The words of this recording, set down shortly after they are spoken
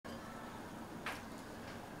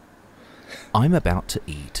I'm about to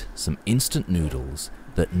eat some instant noodles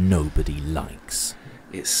that nobody likes.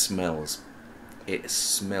 It smells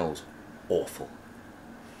awful.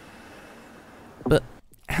 But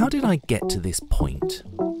how did I get to this point?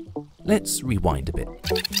 Let's rewind a bit.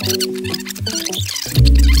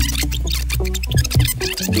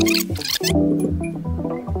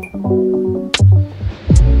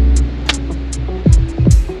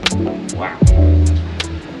 Wow.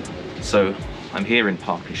 So I'm here in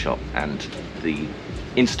Parker Shop and the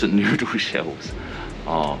instant noodle shelves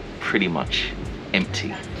are pretty much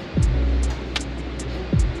empty.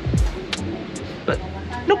 But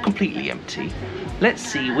not completely empty. Let's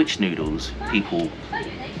see which noodles people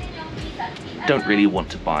don't really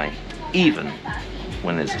want to buy, even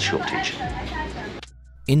when there's a shortage.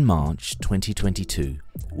 In March 2022,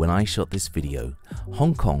 when I shot this video,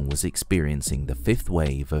 Hong Kong was experiencing the 5th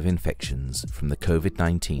wave of infections from the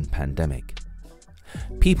COVID-19 pandemic.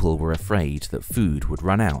 People were afraid that food would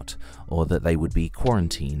run out or that they would be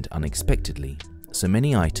quarantined unexpectedly, so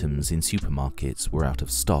many items in supermarkets were out of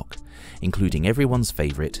stock, including everyone's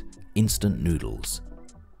favourite, instant noodles.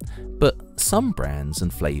 But some brands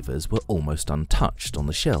and flavours were almost untouched on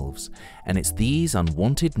the shelves, and it's these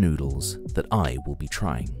unwanted noodles that I will be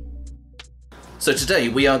trying. So today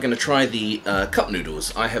we are going to try the cup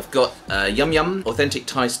noodles. I have got Yum Yum authentic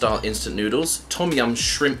Thai style instant noodles, Tom Yum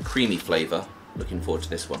shrimp creamy flavour. Looking forward to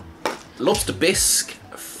this one. Lobster bisque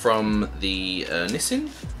from the Nissin?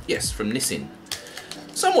 Yes, from Nissin.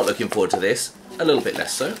 Somewhat looking forward to this, a little bit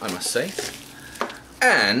less so, I must say.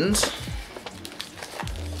 And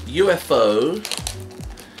UFO,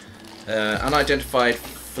 unidentified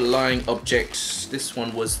flying object. This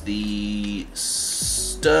one was the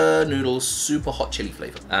Stir Noodles super hot chili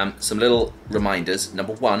flavour. Some little reminders.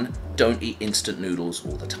 Number one, don't eat instant noodles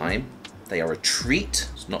all the time. They are a treat,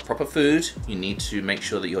 it's not proper food. You need to make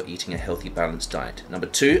sure that you're eating a healthy, balanced diet. Number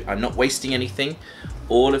two, I'm not wasting anything.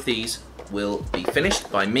 All of these will be finished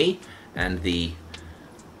by me and the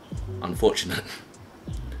unfortunate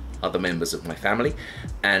other members of my family.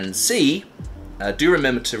 And C, do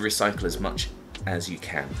remember to recycle as much as you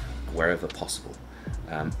can, wherever possible.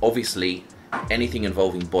 Obviously, anything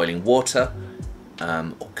involving boiling water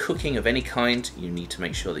or cooking of any kind, you need to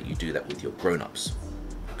make sure that you do that with your grown-ups.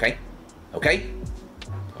 Okay? Okay?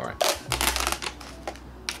 Alright.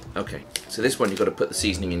 Okay, so this one you've got to put the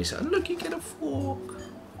seasoning in yourself. Look, you get a fork.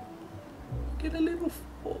 Get a little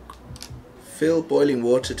fork. Fill boiling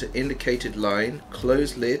water to indicated line,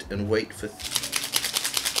 close lid and wait for...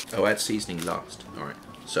 Oh, add seasoning last. Alright,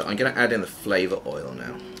 so I'm going to add in the flavour oil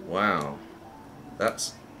now. Wow,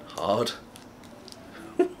 that's hard.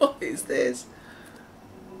 What is this?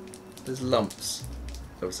 There's lumps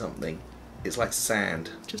of something. It's like sand.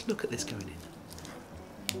 Just look at this going in.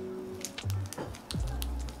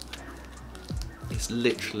 It's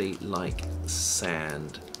literally like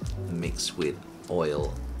sand mixed with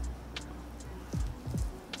oil.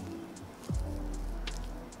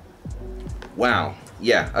 Wow.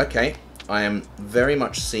 Yeah, okay. I am very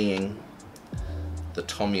much seeing the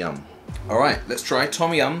Tom Yum. Alright, let's try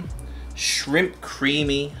Tom Yum shrimp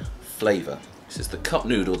creamy flavour. This is the cup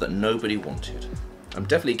noodle that nobody wanted. I'm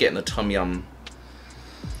definitely getting the Tom Yum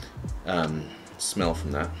smell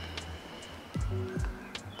from that.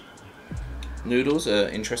 Noodles are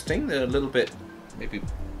interesting. They're a little bit, maybe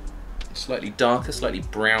slightly darker, slightly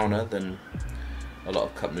browner than a lot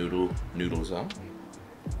of cup noodles are.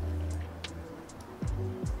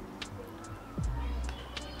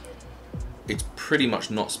 It's pretty much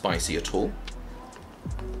not spicy at all.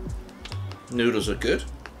 Noodles are good,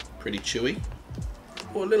 pretty chewy.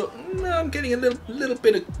 Or a little, no, I'm getting a little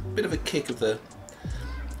bit of a kick of the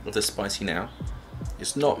spicy now.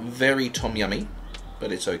 It's not very Tom Yummy,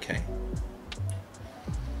 but it's okay.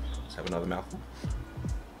 Let's have another mouthful.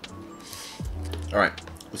 All right,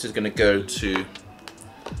 this is going to go to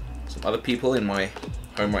some other people in my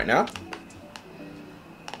home right now,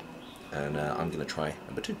 and I'm going to try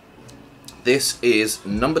number two. This is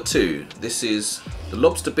number two. This is the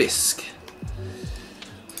lobster bisque.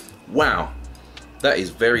 Wow. That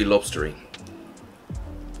is very lobstery.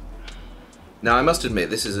 Now I must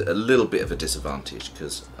admit this is a little bit of a disadvantage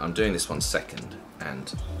because I'm doing this one second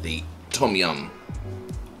and the Tom Yum,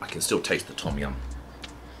 I can still taste the Tom Yum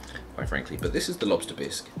quite frankly, but this is the lobster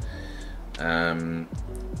bisque.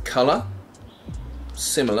 Colour,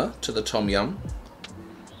 similar to the Tom Yum.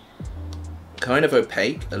 Kind of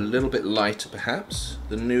opaque, a little bit lighter perhaps.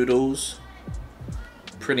 The noodles,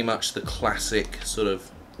 pretty much the classic sort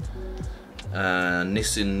of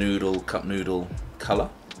Nissin noodle, cup noodle colour.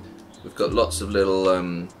 We've got lots of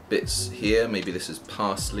little bits here, maybe this is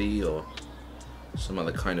parsley or some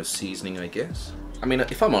other kind of seasoning, I guess. I mean,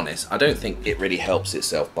 if I'm honest, I don't think it really helps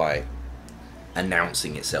itself by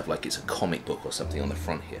announcing itself like it's a comic book or something on the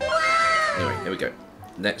front here. Anyway, here we go.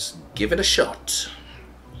 Let's give it a shot.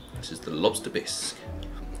 This is the lobster bisque.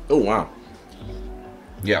 Oh wow.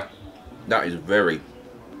 Yeah, that is very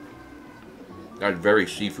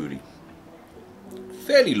seafoody.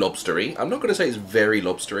 Fairly lobstery. I'm not going to say it's very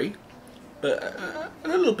lobstery, but a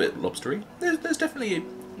little bit lobstery. There's definitely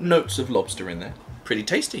notes of lobster in there. Pretty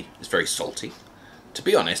tasty. It's very salty. To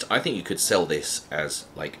be honest, I think you could sell this as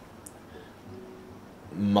like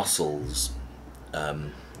mussels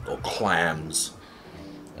or clams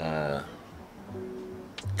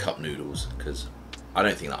cup noodles, because I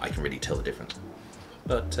don't think that I can really tell the difference.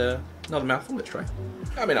 But another mouthful, let's try.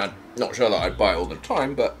 I mean, I'm not sure that I'd buy it all the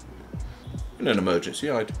time, but in an emergency,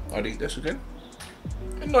 I'd eat this again.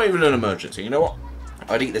 And not even an emergency, you know what?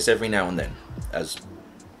 I'd eat this every now and then as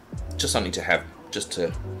just something to have, just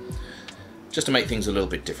to make things a little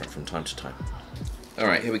bit different from time to time. All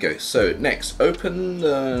right, here we go. So next, open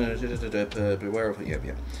beware of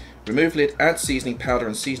yeah. Remove lid, add seasoning powder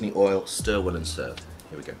and seasoning oil, stir well and serve.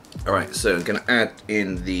 Here we go. All right, so I'm gonna add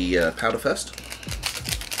in the powder first.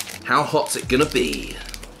 How hot's it gonna be?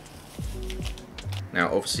 Now,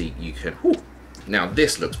 obviously you can, whew. Now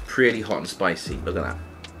this looks pretty hot and spicy, look at that.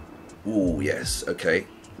 Ooh, yes, okay.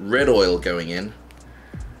 Red oil going in,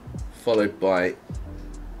 followed by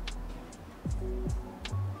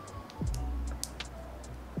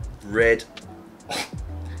red,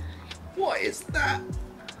 what is that?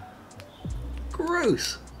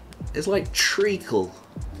 Gross. It's like treacle.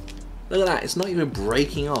 Look at that, it's not even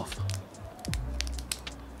breaking off.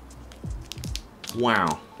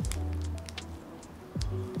 Wow.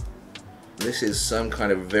 This is some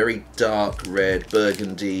kind of very dark red,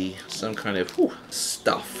 burgundy, some kind of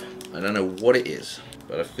stuff. I don't know what it is,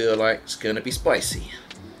 but I feel like it's going to be spicy.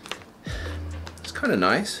 It's kind of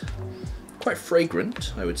nice. Quite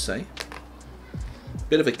fragrant, I would say.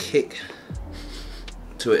 Bit of a kick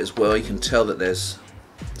to it as well. You can tell that there's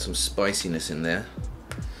some spiciness in there.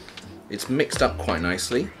 It's mixed up quite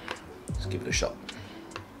nicely. Let's give it a shot.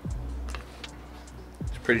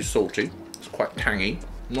 It's pretty salty. It's quite tangy.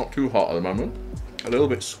 Not too hot at the moment. A little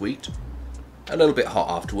bit sweet. A little bit hot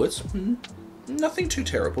afterwards. Nothing too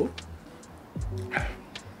terrible.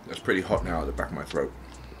 That's pretty hot now at the back of my throat.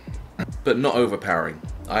 But not overpowering.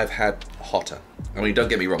 I've had hotter. I mean, don't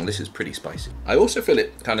get me wrong, this is pretty spicy. I also feel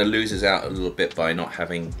it kind of loses out a little bit by not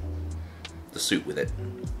having the soup with it.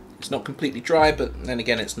 It's not completely dry, but then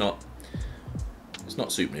again, it's not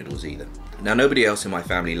soup noodles either. Now, nobody else in my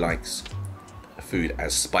family likes food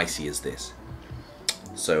as spicy as this.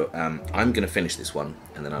 So I'm gonna finish this one,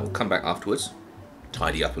 and then I will come back afterwards,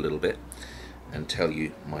 tidy up a little bit, and tell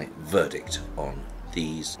you my verdict on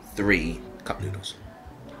these 3 cup noodles.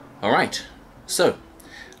 All right, so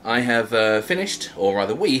I have finished, or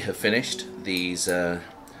rather we have finished, these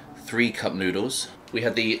 3 cup noodles. We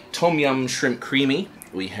had the Tom Yum Shrimp Creamy,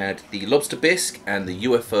 we had the Lobster Bisque, and the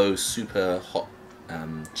UFO Super Hot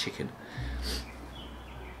Chicken.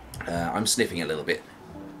 I'm sniffing a little bit.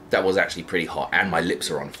 That was actually pretty hot, and my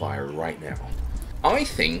lips are on fire right now. I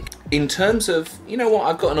think, in terms of, you know what,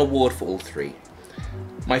 I've got an award for all 3.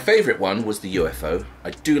 My favourite one was the UFO. I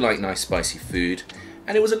do like nice spicy food,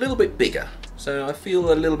 and it was a little bit bigger, so I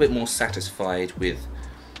feel a little bit more satisfied with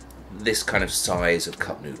this kind of size of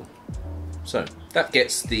cup noodle. So that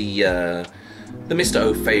gets the Mr.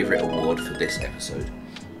 O Favourite Award for this episode.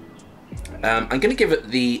 I'm going to give it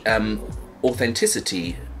the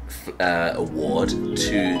Authenticity Award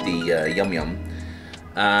to the Yum Yum,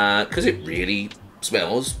 because it really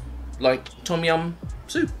smells like Tom Yum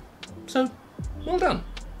soup. So well done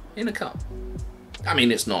in a cup. I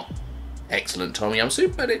mean, it's not excellent Tom Yum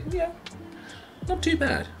soup, but yeah, not too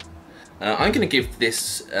bad. I'm going to give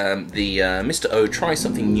this the Mr. O Try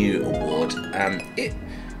Something New Award.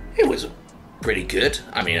 It was pretty good.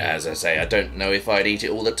 I mean, as I say, I don't know if I'd eat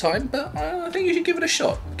it all the time, but I think you should give it a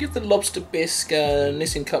shot. Give the Lobster Bisque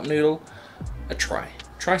Nissin Cup Noodle a try.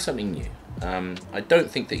 Try something new. I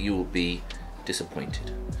don't think that you will be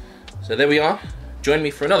disappointed. So there we are. Join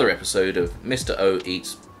me for another episode of Mr. O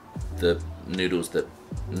Eats the Noodles that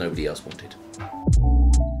nobody else wanted.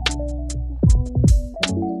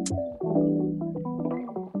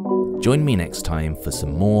 Join me next time for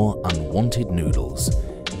some more unwanted noodles,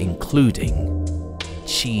 including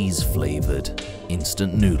cheese-flavoured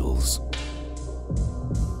instant noodles.